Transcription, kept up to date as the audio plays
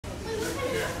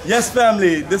Yes,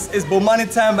 family, this is Bomani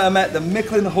Tyehimba. I'm at the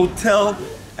Micklin Hotel,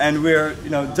 and we're,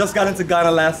 just got into Ghana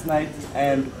last night,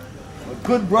 and a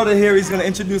good brother here, he's gonna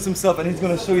introduce himself, and he's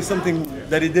gonna show you something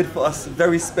that he did for us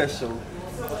very special.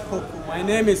 Opoku. My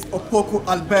name is Opoku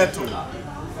Alberto.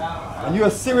 And you're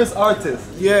a serious artist.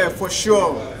 Yeah, for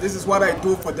sure. This is what I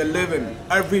do for the living,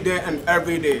 every day and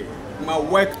every day. My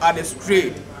work at the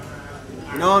street.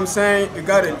 You know what I'm saying? You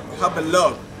gotta have a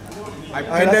look.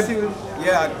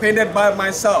 I painted by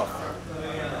myself.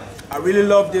 I really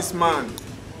love this man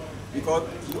because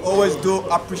he always do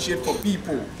appreciate for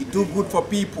people. He do good for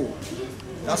people.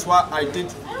 That's why I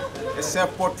did a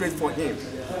self-portrait for him.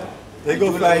 There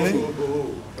you go, family.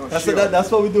 That's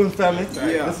what we're doing, family.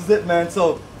 Yeah. This is it, man.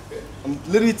 So I'm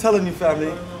literally telling you,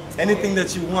 family, anything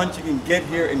that you want, you can get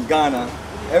here in Ghana.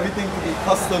 Everything can be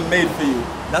custom made for you.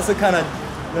 That's the kind of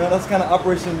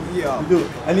operation we do.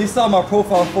 And you saw my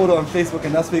profile photo on Facebook,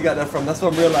 and that's where you got that from. That's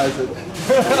what I'm realizing.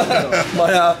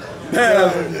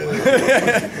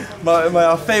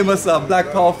 my famous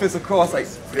Black Power fist across, like,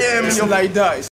 bam, like that.